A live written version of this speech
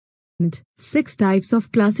6 types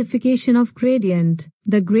of classification of gradient.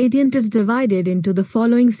 The gradient is divided into the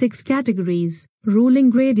following 6 categories: ruling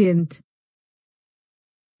gradient,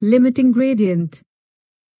 limiting gradient,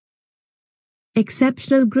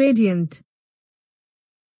 exceptional gradient,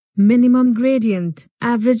 minimum gradient,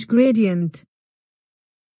 average gradient,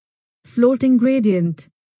 floating gradient.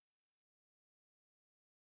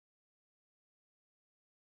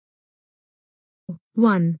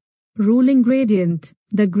 One. Ruling gradient.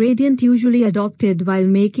 The gradient usually adopted while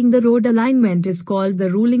making the road alignment is called the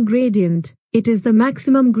ruling gradient. It is the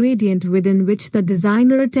maximum gradient within which the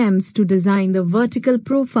designer attempts to design the vertical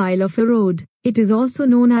profile of a road. It is also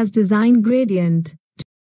known as design gradient.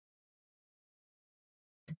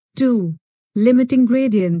 2. Limiting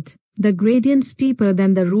gradient. The gradient steeper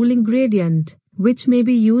than the ruling gradient, which may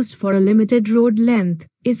be used for a limited road length,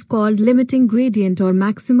 is called limiting gradient or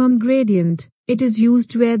maximum gradient. It is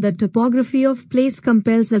used where the topography of place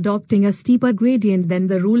compels adopting a steeper gradient than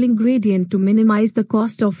the ruling gradient to minimize the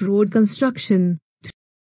cost of road construction.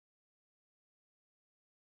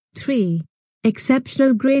 3.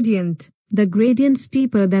 Exceptional gradient. The gradient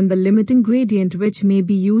steeper than the limiting gradient which may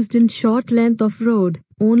be used in short length of road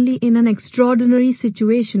only in an extraordinary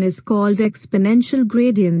situation is called exponential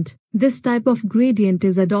gradient. This type of gradient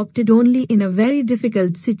is adopted only in a very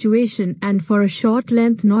difficult situation and for a short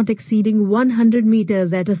length not exceeding 100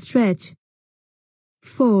 meters at a stretch.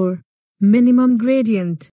 4. Minimum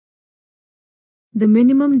gradient. The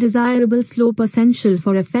minimum desirable slope essential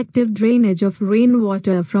for effective drainage of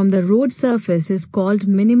rainwater from the road surface is called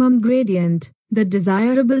minimum gradient. The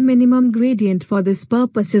desirable minimum gradient for this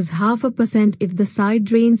purpose is 0.5% if the side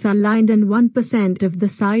drains are lined and 1% if the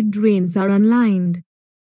side drains are unlined.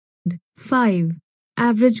 5.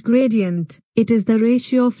 Average gradient. It is the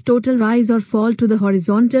ratio of total rise or fall to the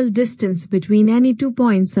horizontal distance between any 2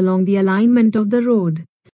 points along the alignment of the road.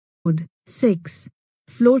 6.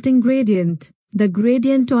 Floating gradient. The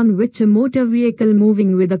gradient on which a motor vehicle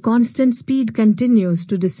moving with a constant speed continues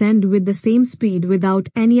to descend with the same speed without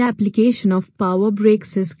any application of power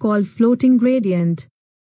brakes is called floating gradient.